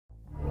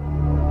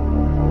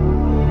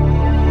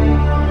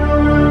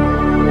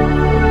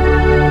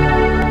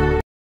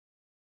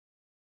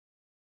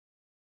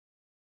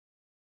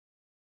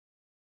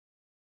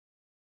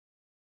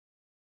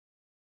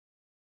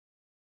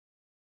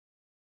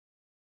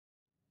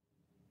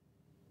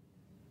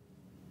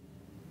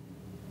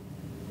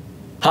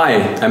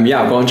Hi, I'm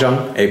Yaguang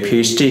Zhang, a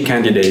PhD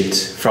candidate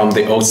from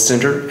the OATS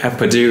Center at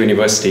Purdue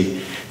University.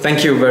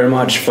 Thank you very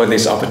much for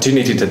this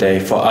opportunity today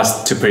for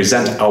us to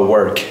present our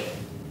work.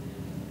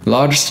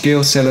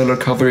 Large-scale cellular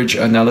coverage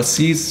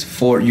analyses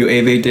for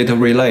UAV data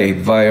relay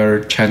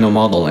via channel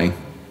modeling.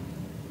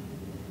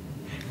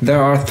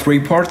 There are 3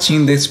 parts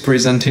in this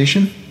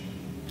presentation.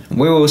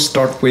 We will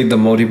start with the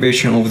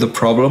motivation of the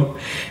problem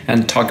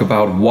and talk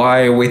about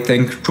why we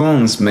think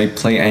drones may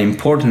play an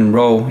important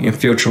role in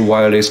future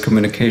wireless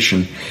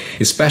communication,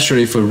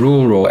 especially for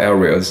rural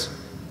areas.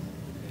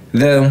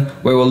 Then,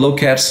 we will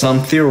look at some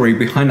theory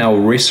behind our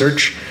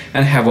research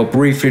and have a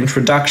brief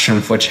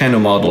introduction for channel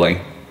modeling.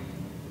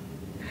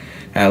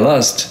 At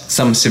last,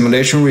 some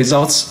simulation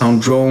results on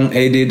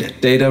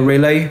drone-aided data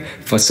relay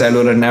for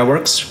cellular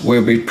networks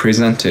will be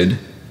presented.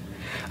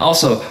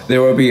 Also,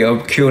 there will be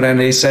a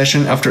Q&A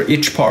session after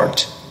each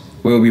part.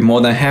 We will be more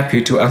than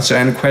happy to answer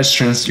any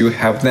questions you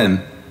have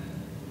then.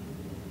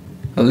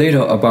 A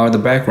little about the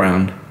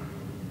background.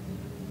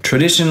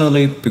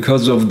 Traditionally,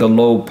 because of the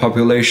low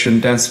population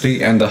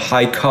density and the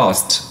high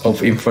cost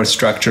of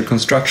infrastructure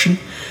construction,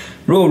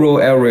 rural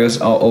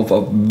areas are of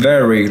a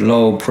very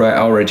low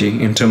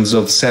priority in terms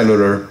of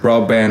cellular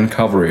broadband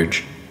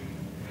coverage.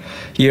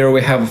 Here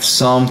we have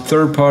some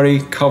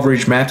third-party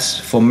coverage maps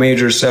for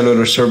major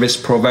cellular service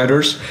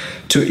providers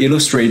to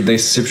illustrate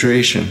this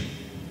situation.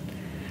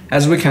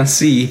 As we can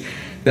see,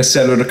 the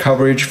cellular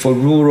coverage for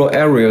rural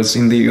areas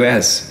in the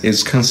US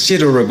is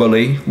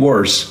considerably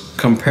worse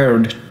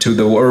compared to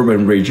the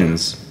urban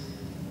regions.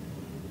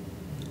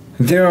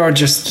 There are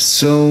just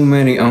so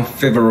many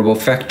unfavorable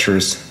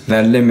factors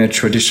that limit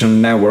traditional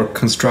network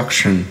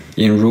construction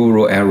in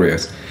rural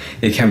areas.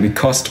 It can be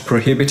cost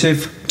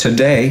prohibitive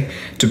today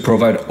to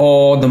provide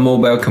all the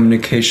mobile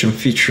communication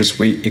features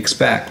we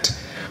expect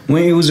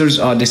when users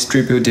are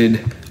distributed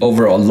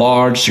over a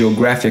large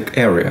geographic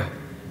area.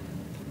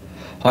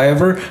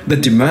 However, the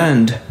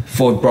demand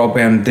for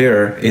broadband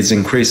there is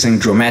increasing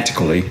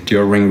dramatically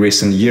during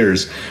recent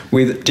years,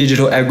 with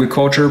digital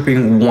agriculture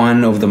being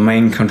one of the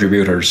main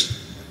contributors.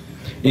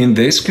 In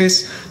this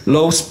case,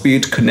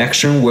 low-speed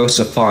connection will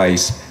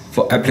suffice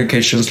for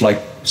applications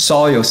like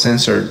soil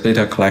sensor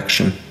data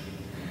collection.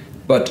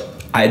 But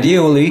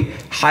ideally,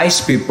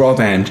 high-speed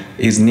broadband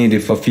is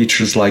needed for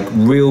features like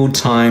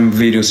real-time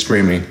video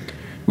streaming,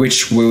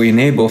 which will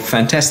enable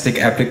fantastic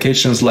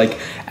applications like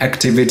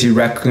activity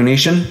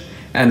recognition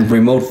and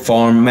remote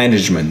farm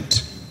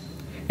management.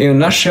 In a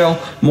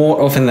nutshell, more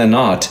often than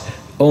not,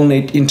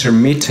 only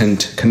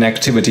intermittent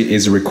connectivity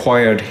is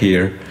required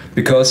here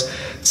because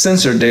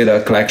sensor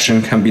data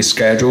collection can be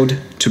scheduled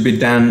to be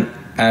done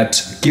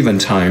at given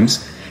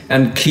times,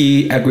 and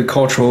key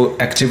agricultural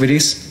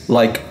activities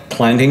like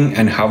planting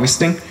and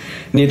harvesting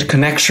need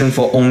connection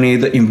for only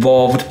the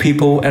involved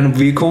people and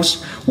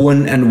vehicles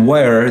when and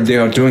where they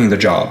are doing the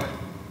job.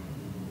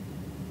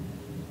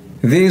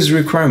 These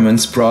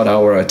requirements brought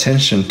our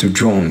attention to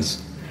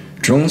drones.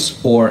 Drones,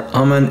 or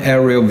unmanned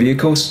aerial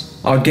vehicles,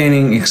 are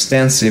gaining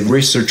extensive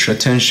research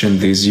attention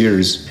these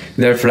years.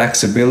 Their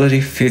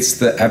flexibility fits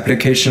the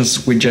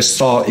applications we just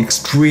saw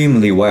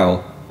extremely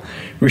well.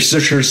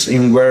 Researchers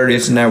in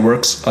various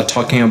networks are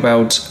talking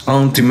about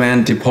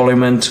on-demand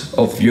deployment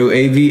of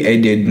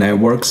UAV-aided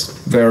networks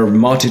via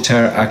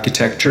multi-tier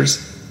architectures.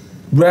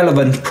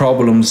 Relevant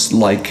problems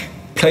like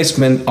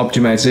placement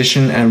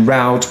optimization and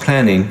route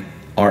planning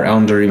are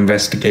under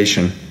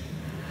investigation.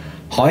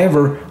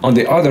 However, on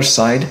the other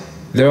side,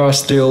 there are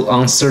still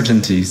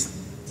uncertainties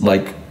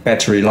like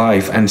battery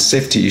life and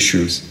safety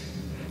issues.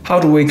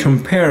 How do we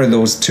compare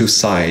those two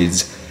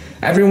sides?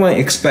 Everyone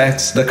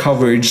expects the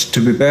coverage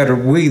to be better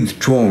with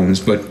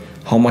drones, but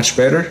how much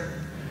better?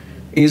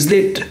 Is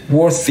it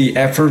worth the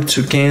effort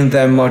to gain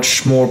that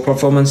much more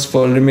performance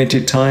for a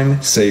limited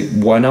time, say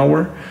 1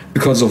 hour,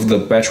 because of the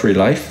battery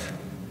life?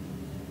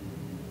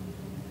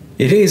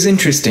 It is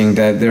interesting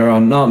that there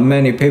are not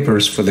many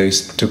papers for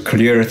this to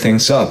clear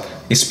things up,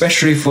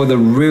 especially for the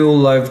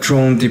real-life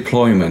drone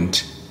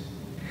deployment.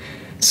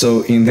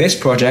 So in this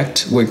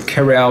project, we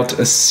carry out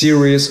a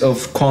series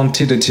of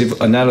quantitative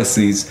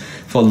analyses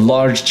for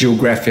large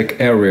geographic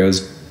areas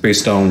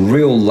based on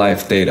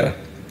real-life data.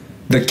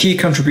 The key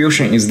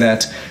contribution is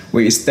that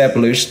we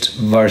established,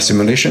 via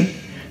simulation,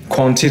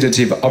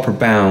 quantitative upper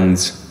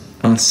bounds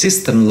on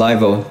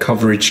system-level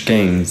coverage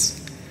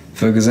gains.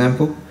 For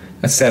example,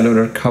 a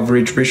cellular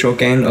coverage ratio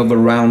gain of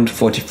around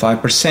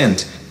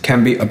 45%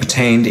 can be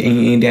obtained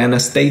in Indiana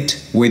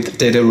State with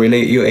data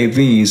relay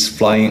UAVs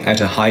flying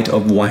at a height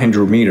of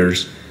 100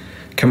 meters,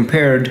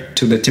 compared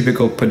to the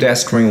typical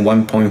pedestrian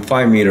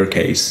 1.5 meter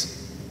case.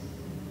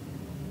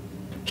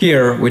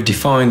 Here, we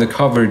define the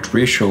coverage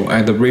ratio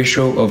as the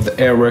ratio of the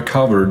area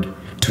covered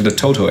to the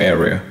total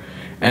area,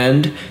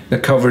 and the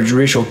coverage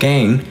ratio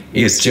gain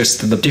is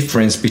just the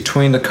difference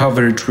between the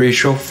coverage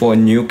ratio for a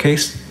new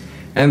case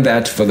and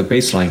that for the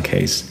baseline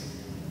case.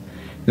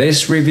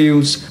 This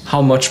reveals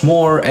how much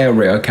more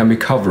area can be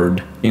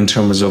covered in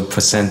terms of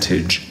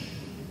percentage.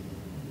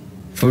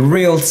 For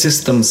real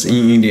systems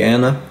in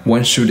Indiana,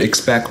 one should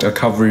expect a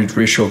coverage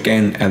ratio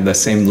gain at the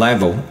same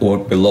level or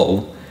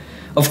below.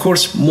 Of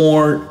course,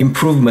 more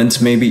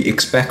improvements may be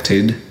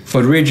expected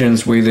for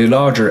regions with a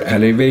larger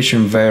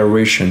elevation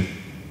variation.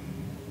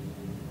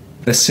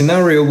 The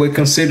scenario we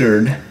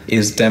considered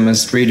is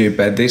demonstrated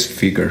by this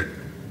figure.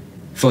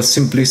 For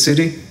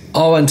simplicity,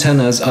 all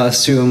antennas are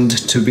assumed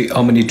to be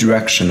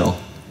omnidirectional,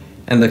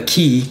 and the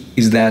key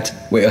is that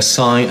we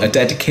assign a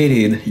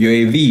dedicated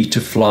UAV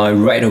to fly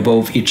right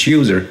above each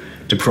user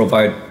to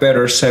provide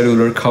better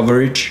cellular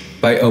coverage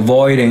by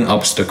avoiding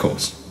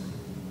obstacles.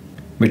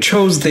 We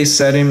chose this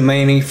setting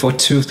mainly for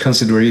two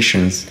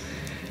considerations.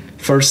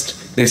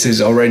 First, this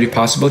is already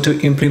possible to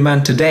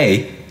implement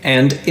today,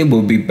 and it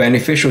will be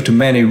beneficial to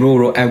many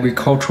rural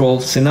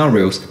agricultural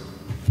scenarios.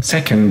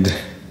 Second,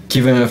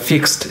 given a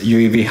fixed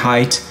UAV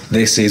height,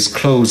 this is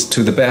close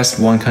to the best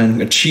one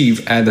can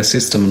achieve at the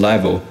system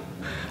level.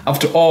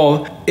 After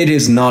all, it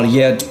is not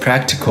yet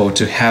practical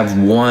to have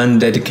one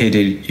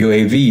dedicated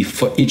UAV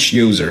for each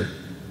user.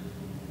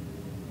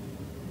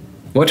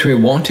 What we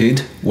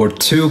wanted were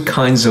two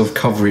kinds of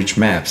coverage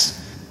maps: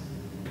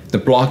 the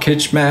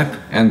blockage map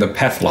and the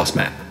path loss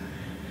map.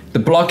 The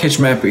blockage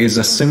map is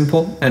a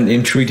simple and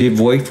intuitive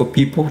way for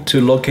people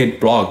to locate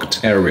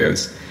blocked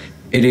areas.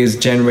 It is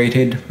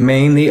generated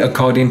mainly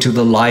according to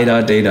the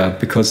LiDAR data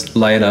because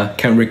LiDAR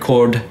can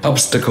record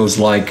obstacles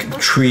like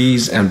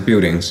trees and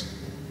buildings.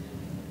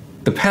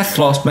 The path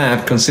loss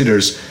map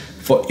considers,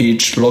 for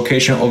each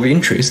location of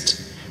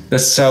interest, the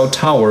cell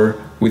tower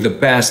with the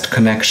best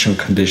connection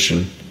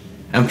condition,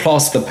 and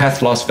plots the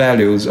path loss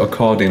values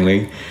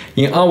accordingly.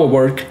 In our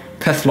work,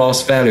 path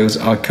loss values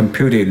are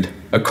computed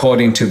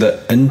according to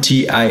the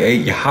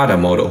NTIA Hata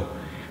model,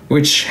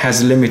 which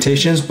has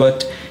limitations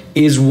but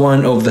is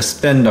one of the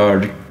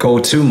standard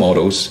go-to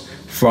models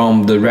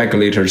from the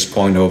regulator's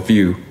point of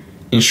view.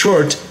 In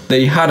short,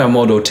 the Hata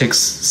model takes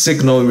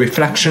signal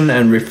reflection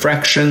and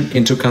refraction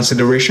into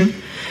consideration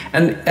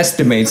and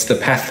estimates the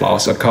path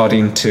loss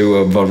according to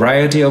a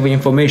variety of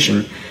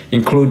information,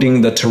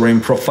 including the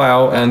terrain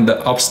profile and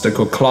the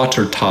obstacle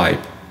clutter type.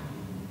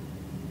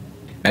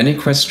 Any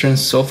questions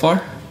so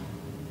far?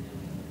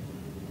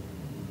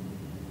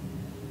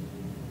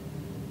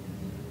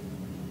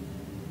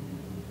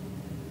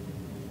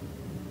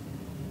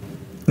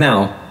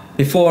 Now,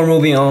 before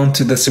moving on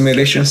to the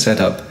simulation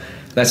setup,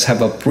 let's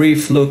have a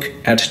brief look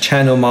at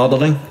channel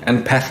modeling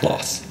and path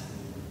loss.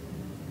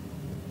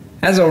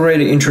 As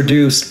already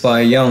introduced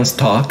by Yang's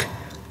talk,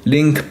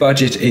 link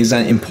budget is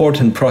an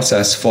important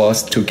process for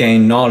us to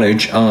gain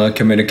knowledge on a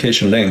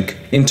communication link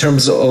in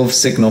terms of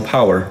signal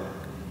power.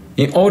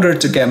 In order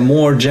to get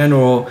more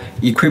general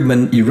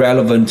equipment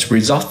irrelevant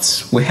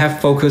results, we have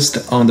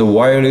focused on the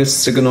wireless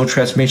signal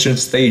transmission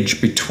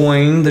stage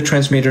between the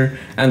transmitter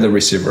and the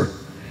receiver.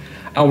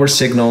 Our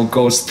signal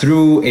goes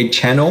through a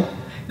channel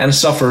and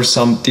suffers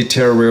some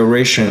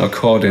deterioration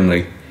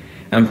accordingly,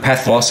 and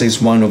path loss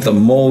is one of the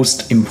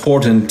most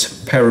important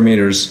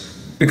parameters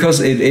because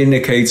it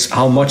indicates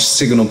how much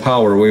signal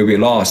power will be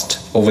lost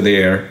over the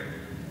air.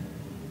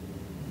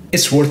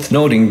 It's worth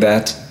noting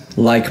that,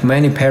 like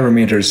many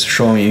parameters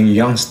shown in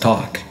Yang's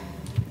talk,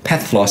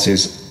 path loss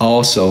is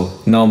also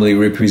normally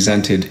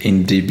represented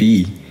in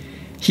dB.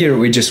 Here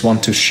we just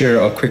want to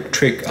share a quick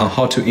trick on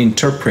how to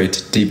interpret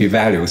dB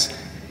values.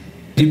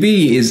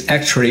 dB is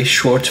actually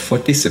short for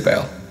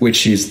decibel,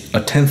 which is a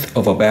tenth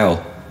of a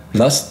bell,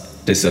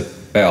 thus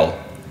decibel.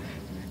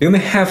 You may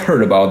have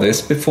heard about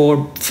this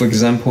before, for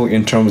example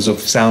in terms of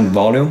sound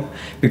volume,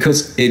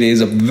 because it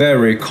is a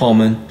very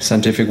common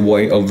scientific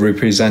way of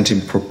representing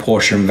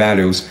proportion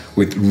values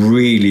with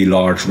really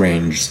large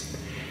ranges.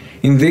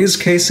 In these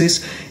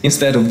cases,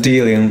 instead of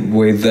dealing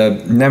with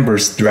the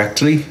numbers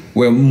directly,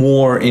 we're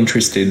more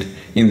interested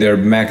in their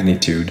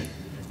magnitude,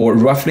 or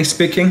roughly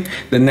speaking,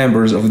 the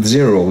numbers of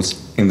zeros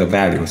in the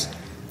values.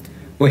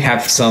 We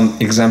have some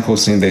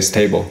examples in this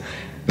table.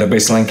 The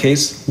baseline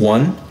case,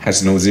 1,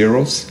 has no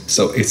zeros,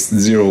 so it's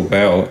 0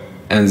 bell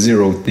and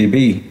 0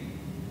 dB.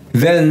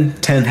 Then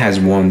 10 has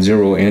 1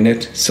 zero in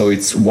it, so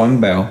it's 1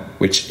 bell,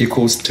 which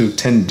equals to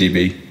 10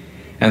 dB.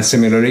 And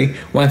similarly,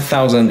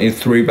 1000 is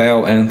 3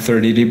 bell and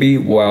 30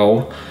 dB,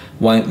 while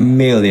 1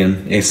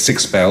 million is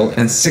 6 bell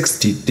and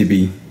 60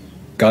 dB.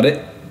 Got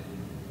it?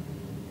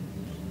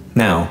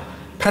 Now,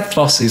 path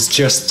loss is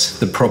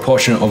just the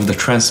proportion of the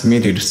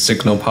transmitted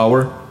signal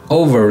power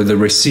over the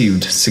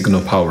received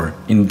signal power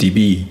in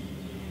dB.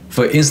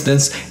 For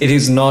instance, it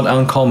is not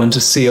uncommon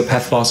to see a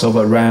path loss of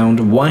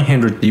around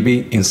 100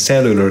 dB in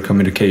cellular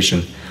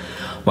communication.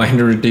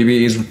 100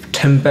 dB is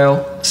 10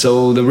 bell,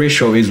 so the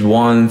ratio is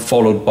 1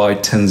 followed by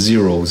 10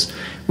 zeros,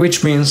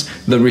 which means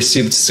the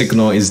received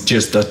signal is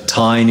just a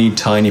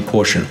tiny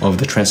portion of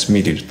the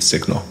transmitted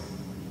signal.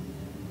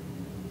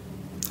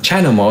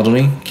 Channel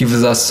modeling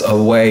gives us a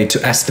way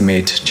to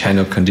estimate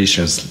channel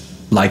conditions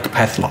like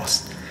path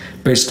loss,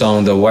 based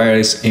on the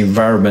wireless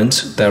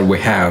environment that we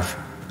have.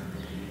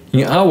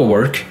 In our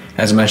work,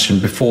 as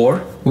mentioned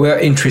before, we are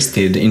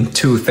interested in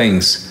two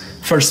things.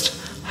 First,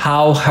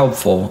 how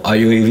helpful are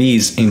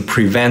UAVs in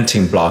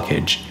preventing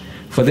blockage?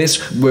 For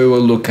this, we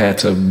will look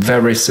at a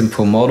very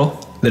simple model,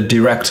 the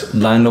direct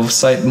line of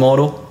sight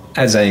model,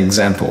 as an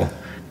example.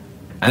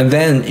 and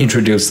then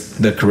introduce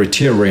the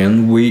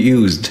criterion we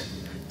used,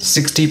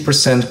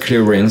 60%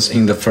 clearance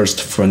in the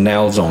first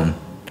Fresnel zone.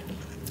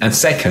 And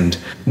second,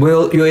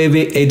 will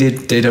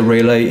UAV-aided data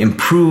relay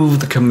improve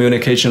the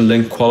communication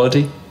link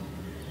quality?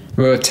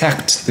 We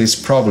attacked this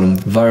problem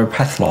via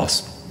path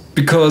loss,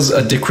 because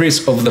a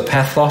decrease of the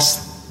path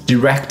loss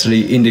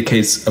directly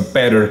indicates a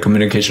better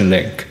communication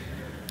link.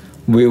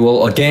 We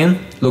will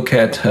again look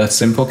at a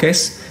simple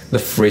case, the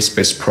free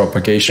space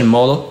propagation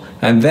model,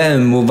 and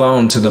then move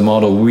on to the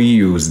model we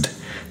used,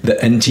 the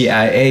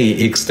NTIA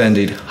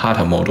extended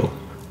Hata model,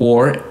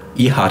 or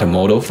eHata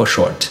model for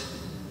short.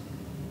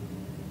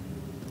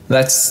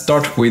 Let's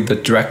start with the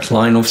direct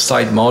line of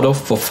sight model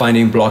for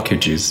finding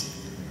blockages.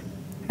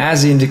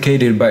 As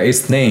indicated by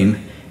its name,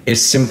 it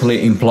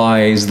simply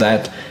implies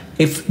that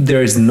if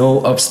there is no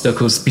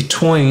obstacles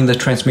between the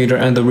transmitter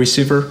and the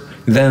receiver,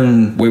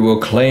 then we will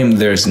claim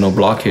there is no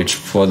blockage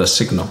for the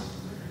signal.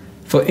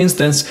 For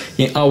instance,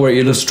 in our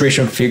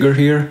illustration figure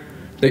here,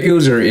 the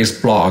user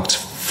is blocked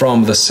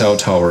from the cell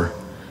tower,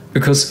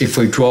 because if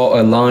we draw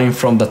a line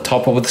from the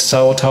top of the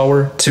cell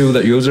tower to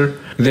the user,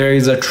 there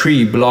is a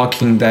tree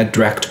blocking that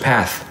direct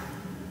path.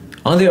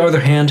 On the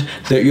other hand,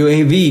 the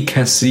UAV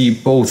can see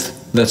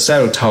both the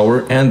cell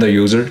tower and the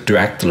user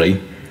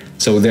directly,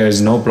 so there is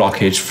no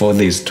blockage for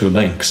these two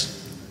links.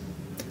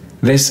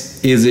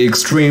 This is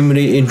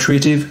extremely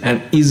intuitive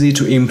and easy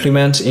to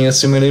implement in a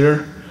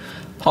simulator.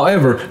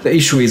 However, the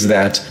issue is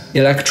that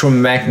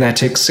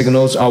electromagnetic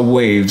signals are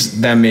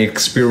waves that may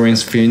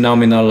experience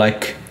phenomena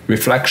like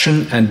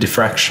reflection and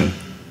diffraction,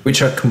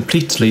 which are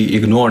completely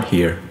ignored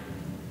here.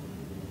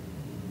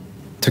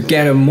 To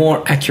get a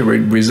more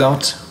accurate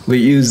result, we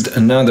used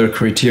another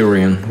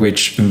criterion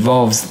which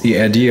involves the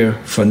idea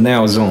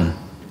Fresnel zone.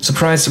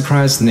 Surprise,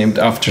 surprise, named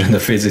after the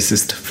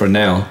physicist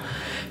Fresnel.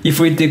 If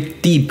we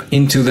dig deep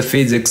into the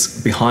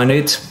physics behind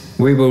it,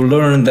 we will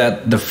learn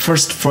that the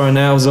first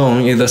Fresnel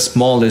zone is the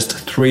smallest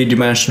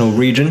three-dimensional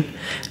region,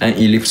 an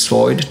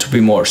ellipsoid to be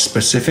more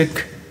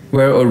specific,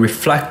 where a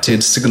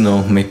reflected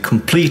signal may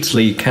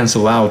completely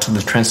cancel out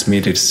the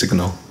transmitted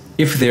signal,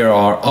 if there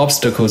are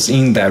obstacles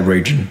in that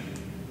region.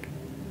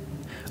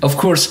 Of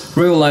course,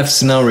 real-life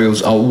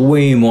scenarios are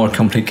way more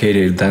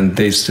complicated than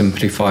this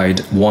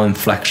simplified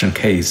one-flexion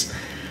case.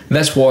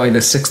 That's why the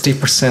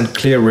 60%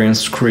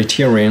 clearance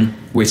criterion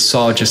we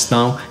saw just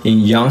now in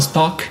Yaguang's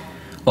talk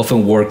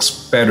often works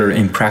better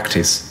in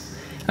practice.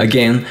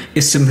 Again,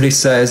 it simply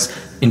says,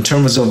 in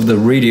terms of the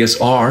radius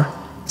r,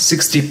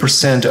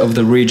 60% of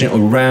the region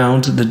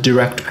around the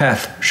direct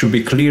path should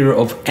be clear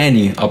of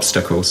any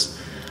obstacles.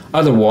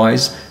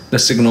 Otherwise, the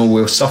signal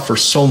will suffer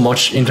so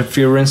much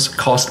interference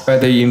caused by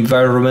the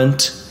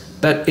environment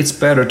that it's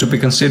better to be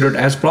considered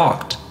as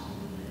blocked,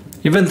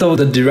 even though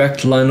the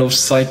direct line of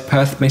sight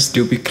path may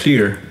still be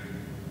clear.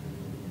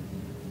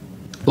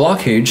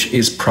 Blockage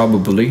is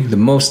probably the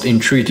most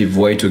intuitive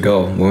way to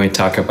go when we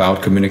talk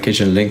about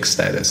communication link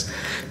status,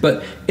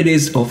 but it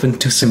is often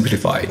too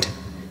simplified,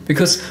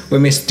 because we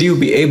may still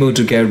be able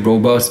to get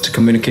robust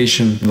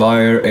communication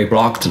via a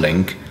blocked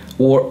link,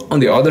 or on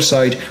the other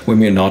side, we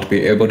may not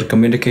be able to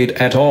communicate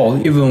at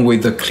all even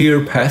with a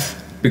clear path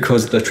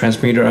because the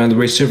transmitter and the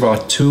receiver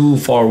are too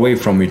far away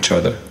from each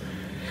other.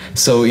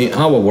 So in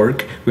our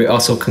work, we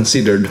also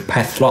considered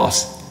path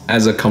loss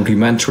as a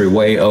complementary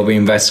way of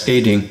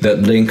investigating the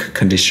link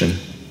condition.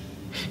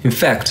 In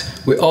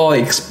fact, we all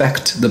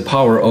expect the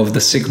power of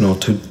the signal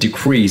to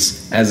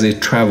decrease as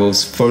it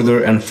travels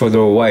further and further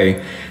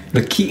away.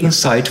 The key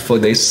insight for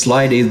this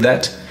slide is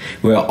that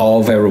we are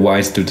all very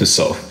wise to do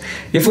so.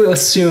 If we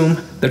assume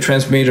the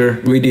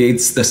transmitter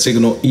radiates the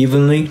signal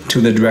evenly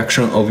to the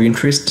direction of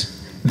interest,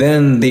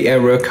 then the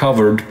area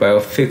covered by a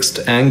fixed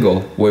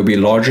angle will be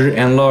larger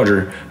and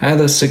larger as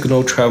the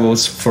signal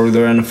travels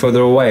further and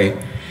further away.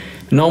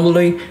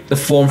 Normally, the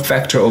form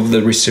factor of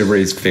the receiver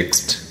is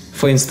fixed.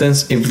 For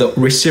instance, if the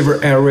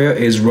receiver area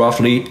is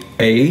roughly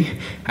A,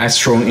 as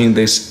shown in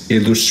this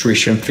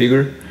illustration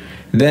figure,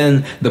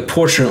 then the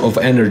portion of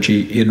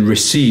energy it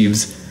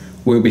receives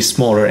will be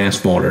smaller and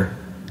smaller.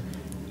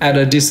 At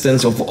a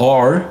distance of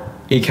r,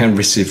 it can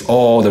receive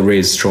all the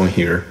rays shown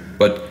here,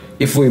 but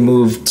if we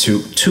move to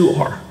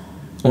 2r,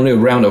 only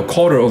around a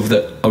quarter of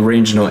the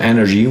original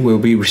energy will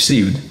be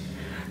received.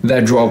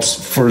 That drops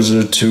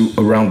further to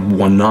around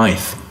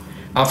 1/9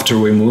 after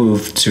we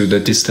move to the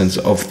distance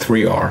of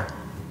 3r.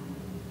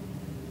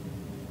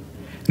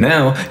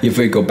 Now, if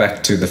we go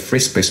back to the free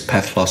space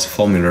path loss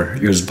formula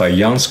used by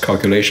Young's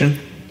calculation,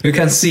 you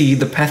can see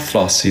the path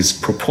loss is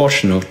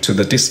proportional to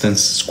the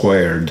distance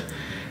squared.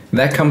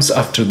 That comes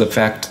after the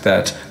fact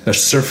that the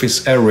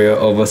surface area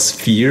of a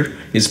sphere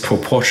is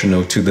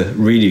proportional to the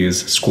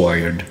radius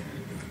squared.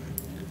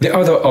 The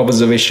other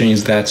observation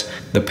is that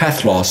the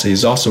path loss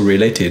is also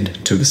related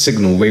to the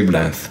signal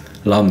wavelength,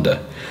 lambda.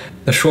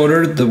 The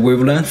shorter the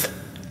wavelength,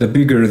 the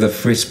bigger the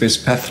free space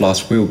path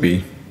loss will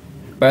be.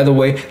 By the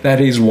way,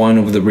 that is one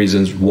of the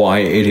reasons why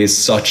it is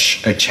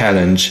such a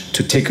challenge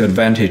to take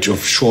advantage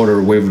of shorter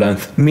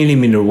wavelength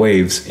millimeter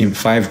waves in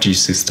 5G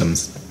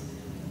systems.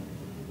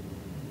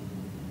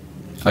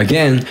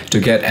 Again, to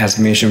get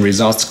estimation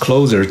results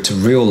closer to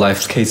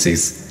real-life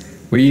cases,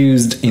 we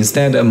used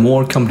instead a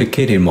more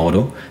complicated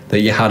model,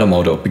 the Hata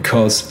model,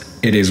 because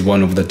it is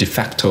one of the de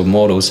facto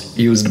models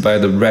used by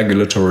the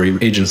regulatory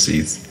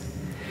agencies.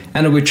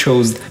 And we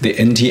chose the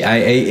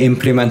NTIA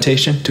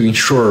implementation to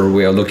ensure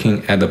we are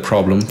looking at the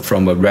problem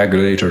from a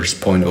regulator's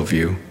point of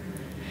view.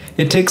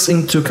 It takes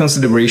into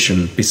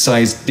consideration,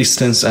 besides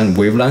distance and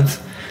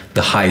wavelength,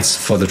 the heights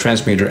for the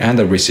transmitter and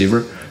the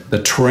receiver,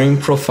 the terrain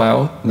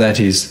profile, that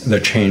is, the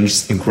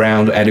changes in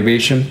ground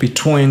elevation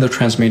between the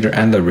transmitter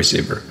and the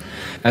receiver,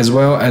 as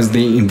well as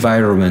the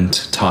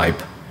environment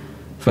type.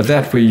 For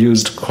that, we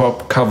used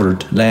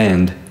crop-covered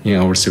land in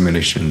our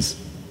simulations.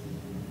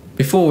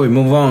 Before we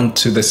move on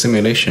to the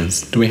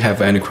simulations, do we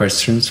have any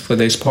questions for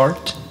this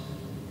part?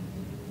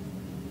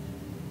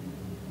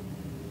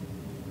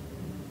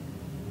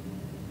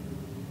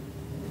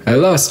 At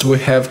last, we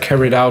have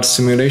carried out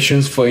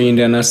simulations for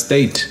Indiana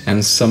State,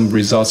 and some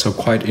results are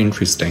quite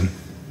interesting.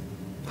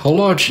 How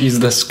large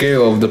is the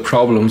scale of the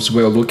problems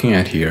we are looking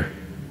at here?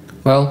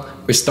 Well,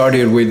 we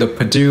started with the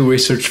Purdue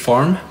Research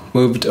Farm,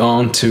 moved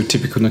on to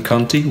Tippecanoe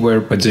County,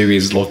 where Purdue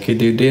is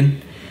located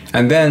in,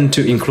 and then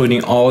to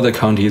including all the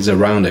counties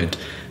around it,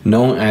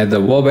 known as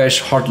the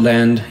Wabash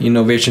Heartland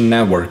Innovation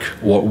Network,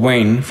 or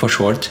WIN for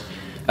short.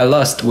 At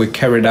last, we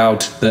carried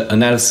out the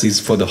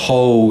analysis for the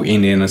whole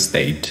Indiana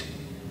State.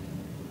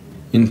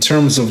 In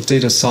terms of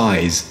data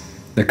size,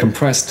 the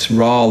compressed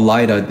raw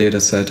LiDAR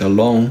dataset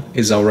alone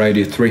is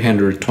already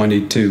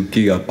 322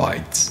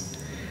 gigabytes.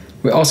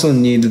 We also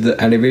need the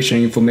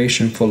elevation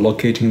information for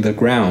locating the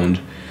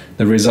ground.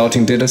 The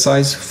resulting data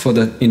size for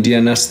the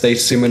Indiana State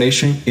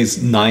simulation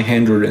is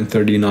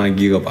 939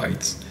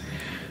 gigabytes.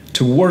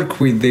 To work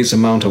with this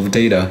amount of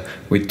data,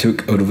 we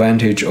took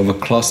advantage of a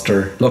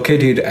cluster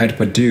located at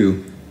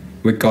Purdue.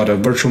 We got a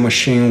virtual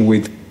machine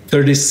with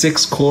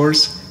 36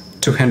 cores,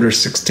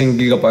 216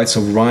 gigabytes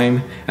of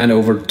RAM, and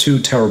over 2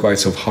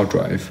 terabytes of hard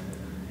drive.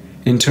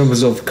 In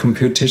terms of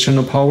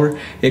computational power,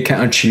 it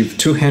can achieve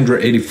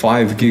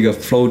 285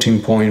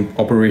 gigafloating point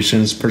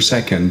operations per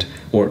second,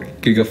 or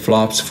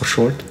gigaflops for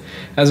short.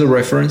 As a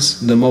reference,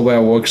 the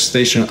mobile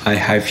workstation I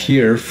have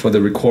here for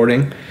the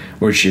recording,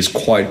 which is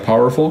quite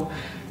powerful,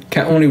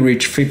 can only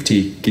reach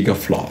 50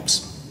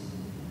 gigaflops.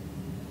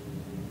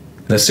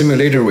 The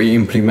simulator we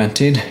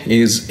implemented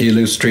is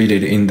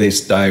illustrated in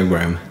this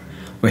diagram.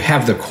 We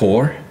have the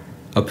core,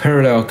 a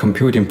parallel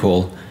computing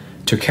pool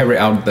to carry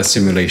out the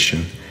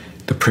simulation,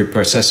 the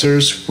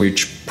preprocessors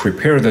which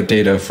prepare the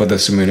data for the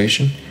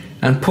simulation,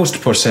 and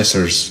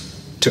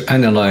postprocessors to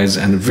analyze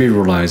and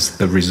visualize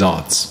the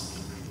results.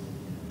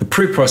 The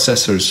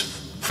preprocessors,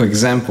 for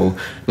example,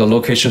 the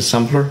location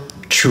sampler,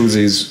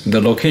 chooses the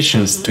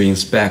locations to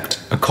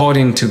inspect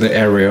according to the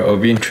area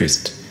of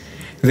interest.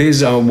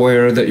 These are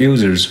where the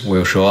users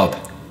will show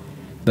up.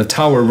 The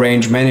tower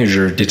range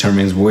manager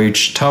determines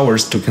which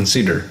towers to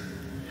consider.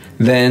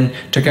 Then,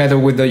 together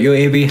with the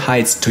UAV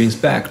heights to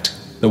inspect,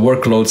 the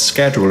workload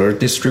scheduler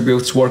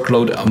distributes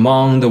workload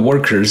among the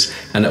workers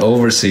and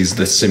oversees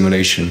the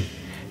simulation.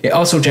 It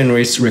also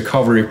generates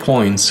recovery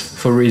points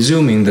for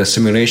resuming the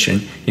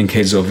simulation in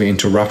case of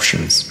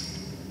interruptions.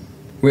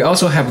 We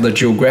also have the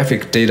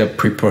geographic data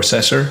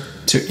preprocessor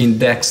to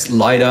index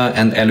LiDAR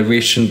and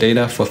elevation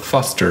data for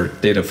faster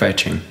data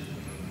fetching.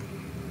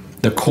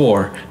 The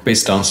core,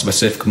 based on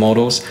specific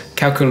models,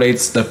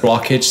 calculates the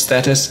blockage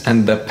status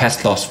and the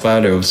path loss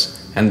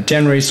values, and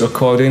generates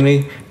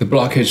accordingly the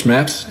blockage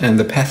maps and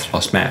the path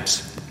loss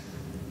maps.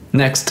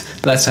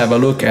 Next, let's have a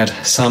look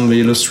at some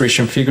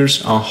illustration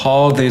figures on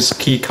how these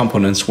key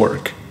components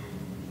work.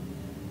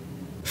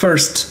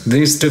 First,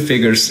 these two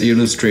figures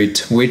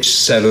illustrate which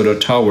cellular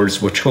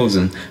towers were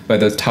chosen by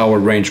the tower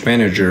range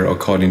manager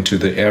according to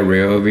the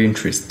area of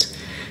interest,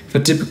 for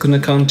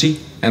Tippecanoe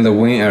County and the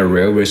WIN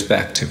area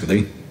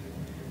respectively.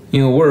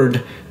 In a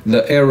word,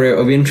 the area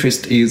of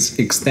interest is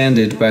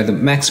extended by the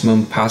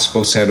maximum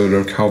possible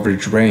cellular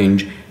coverage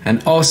range,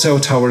 and all cell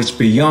towers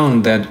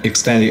beyond that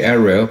extended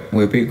area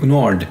will be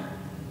ignored.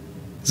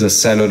 The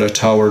cellular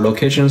tower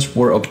locations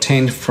were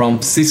obtained from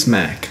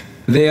SysMac.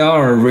 They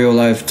are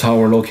real-life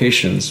tower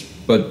locations,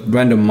 but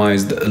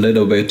randomized a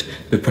little bit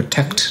to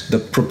protect the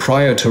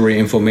proprietary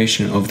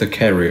information of the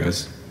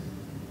carriers.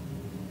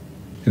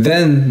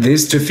 Then,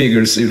 these two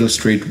figures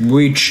illustrate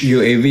which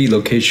UAV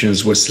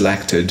locations were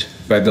selected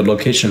by the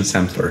location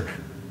sampler.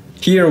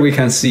 Here we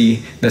can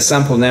see the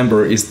sample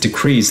number is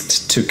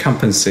decreased to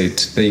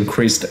compensate the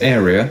increased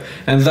area,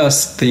 and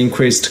thus the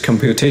increased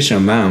computation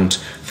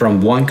amount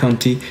from 1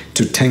 county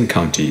to 10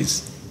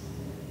 counties.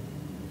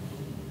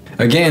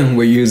 Again,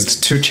 we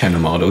used two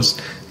channel models,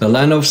 the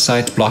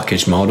line-of-sight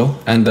blockage model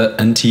and the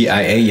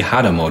NTIA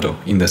Hata model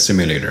in the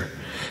simulator,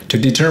 to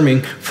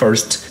determine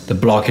first the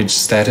blockage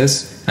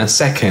status and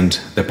second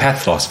the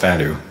path loss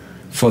value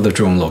for the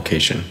drone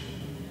location.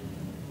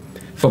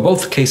 For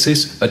both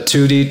cases, a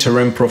 2D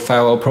terrain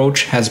profile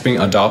approach has been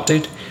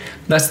adopted.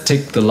 Let's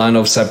take the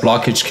line-of-sight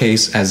blockage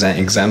case as an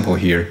example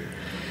here.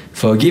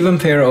 For a given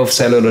pair of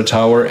cellular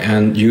tower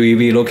and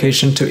UAV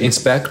location to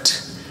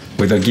inspect,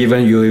 with a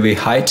given UAV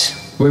height,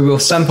 we will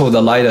sample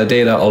the LiDAR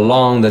data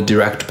along the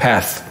direct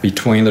path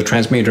between the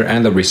transmitter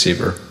and the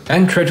receiver,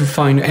 and try to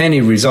find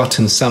any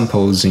resultant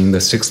samples in the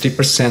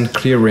 60%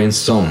 clearance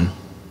zone.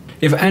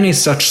 If any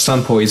such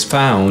sample is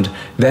found,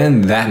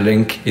 then that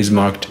link is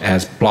marked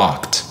as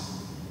blocked.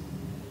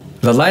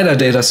 The LiDAR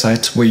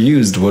dataset we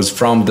used was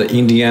from the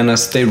Indiana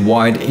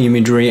Statewide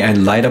Imagery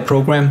and LiDAR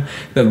program.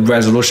 The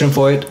resolution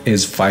for it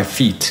is 5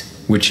 feet,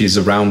 which is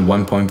around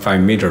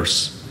 1.5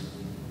 meters.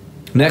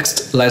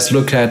 Next, let's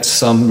look at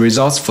some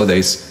results for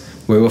this.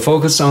 We will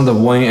focus on the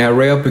wing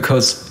area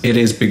because it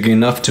is big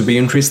enough to be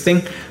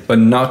interesting, but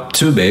not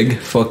too big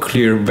for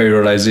clear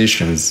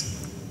visualizations.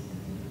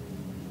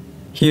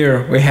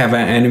 Here we have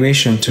an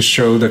animation to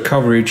show the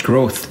coverage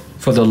growth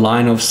for the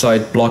line of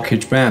sight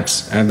blockage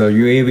maps and the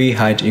UAV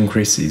height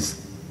increases.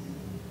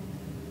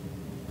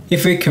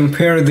 If we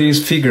compare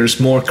these figures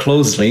more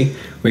closely,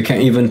 we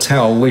can even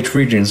tell which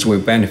regions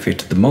will benefit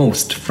the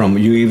most from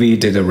UAV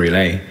data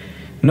relay.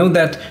 Note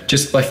that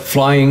just by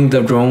flying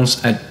the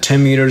drones at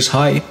 10 meters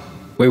high,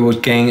 we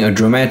would gain a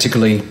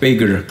dramatically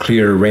bigger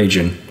clear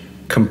region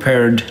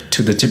compared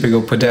to the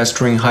typical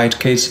pedestrian height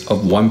case of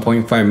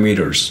 1.5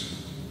 meters.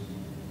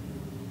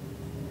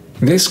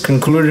 This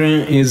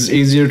conclusion is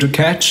easier to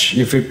catch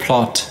if we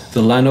plot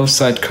the line of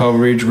sight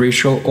coverage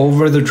ratio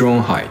over the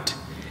drone height.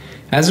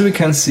 As we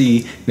can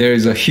see, there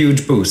is a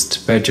huge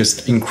boost by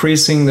just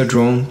increasing the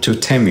drone to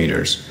 10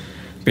 meters.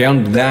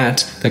 Beyond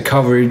that, the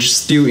coverage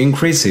still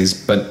increases,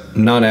 but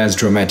not as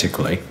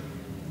dramatically.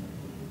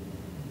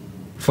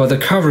 For the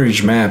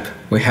coverage map,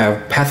 we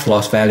have path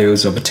loss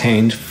values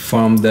obtained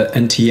from the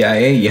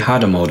NTIA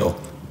Hata model,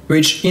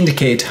 which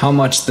indicate how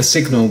much the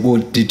signal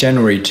would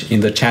degenerate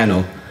in the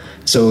channel,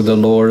 so the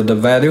lower the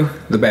value,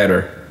 the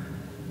better.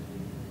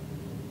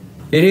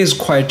 It is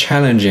quite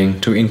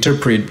challenging to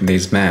interpret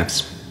these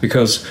maps,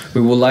 because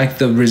we would like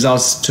the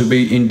results to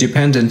be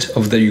independent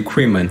of the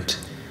equipment.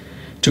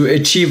 To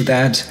achieve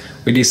that,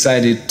 we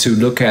decided to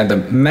look at the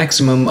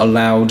maximum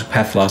allowed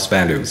path loss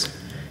values,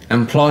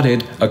 and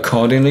plotted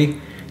accordingly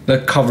the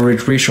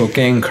coverage ratio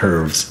gain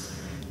curves.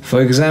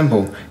 For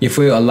example, if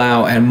we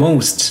allow at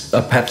most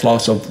a path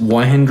loss of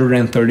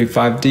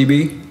 135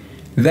 dB,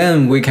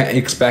 then we can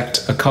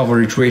expect a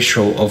coverage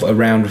ratio of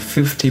around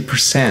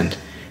 50%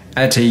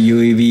 at a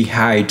UAV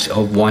height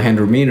of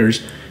 100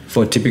 meters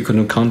for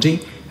Tippecanoe County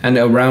and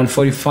around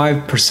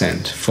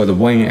 45% for the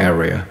wing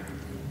area.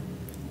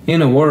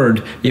 In a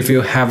word, if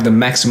you have the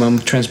maximum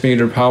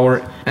transmitter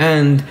power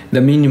and the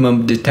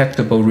minimum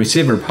detectable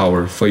receiver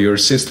power for your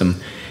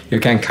system, you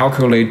can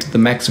calculate the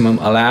maximum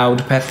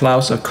allowed path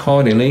loss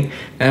accordingly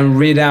and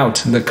read out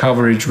the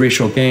coverage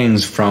ratio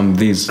gains from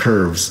these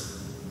curves.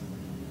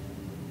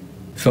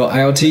 For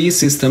IoT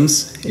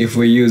systems, if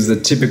we use the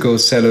typical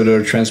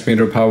cellular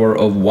transmitter power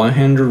of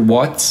 100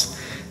 watts,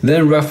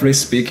 then roughly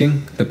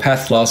speaking, the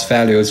path loss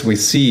values we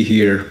see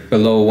here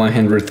below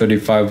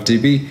 135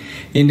 dB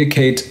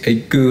indicate a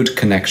good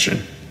connection,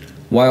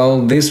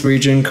 while this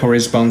region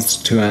corresponds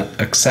to an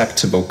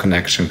acceptable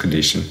connection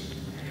condition.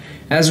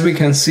 As we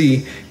can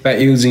see, by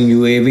using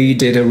UAV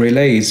data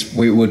relays,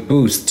 we would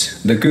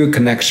boost the good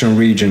connection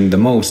region the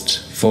most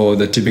for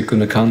the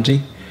Tippecanoe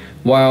County,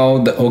 while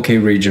the OK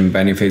region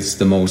benefits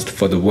the most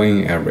for the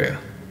wing area.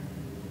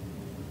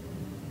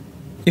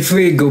 If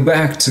we go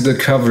back to the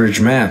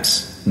coverage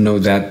maps, note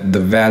that the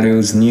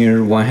values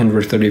near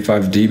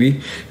 135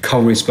 dB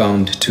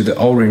correspond to the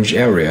orange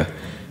area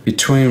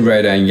between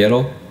red and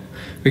yellow.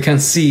 We can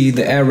see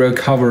the area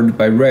covered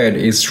by red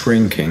is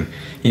shrinking,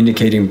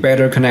 indicating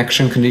better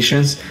connection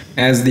conditions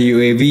as the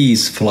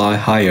UAVs fly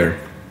higher.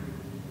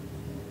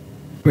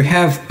 We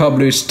have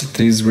published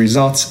these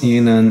results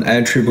in an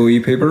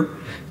IEEE paper,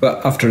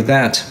 but after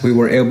that we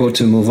were able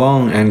to move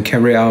on and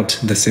carry out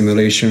the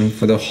simulation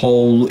for the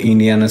whole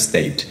Indiana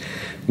state,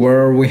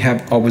 where we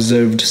have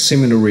observed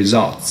similar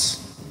results.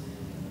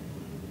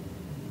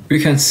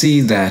 We can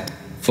see that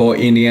for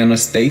Indiana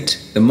state,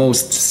 the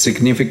most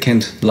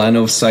significant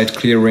line-of-sight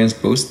clearance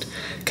boost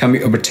can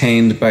be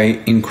obtained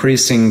by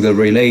increasing the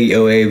relay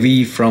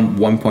OAV from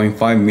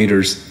 1.5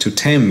 meters to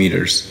 10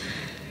 meters,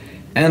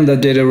 and the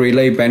data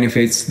relay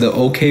benefits the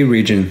OK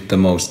region the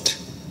most.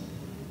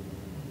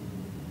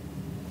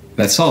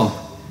 That's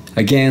all.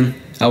 Again,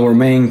 our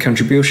main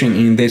contribution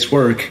in this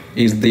work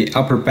is the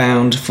upper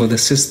bound for the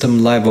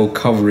system-level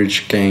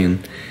coverage gain,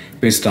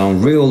 based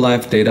on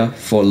real-life data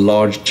for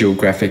large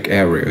geographic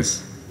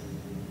areas.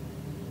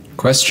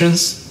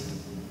 Questions?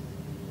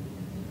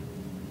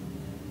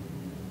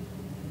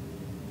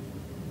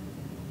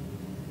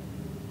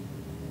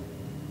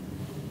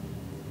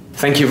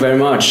 Thank you very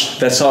much.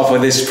 That's all for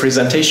this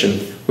presentation.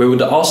 We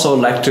would also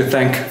like to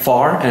thank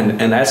FAR and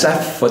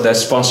NSF for their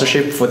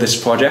sponsorship for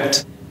this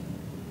project.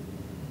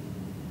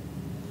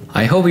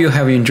 I hope you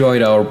have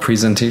enjoyed our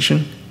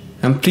presentation,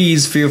 and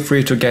please feel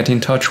free to get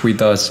in touch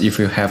with us if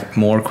you have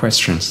more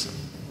questions.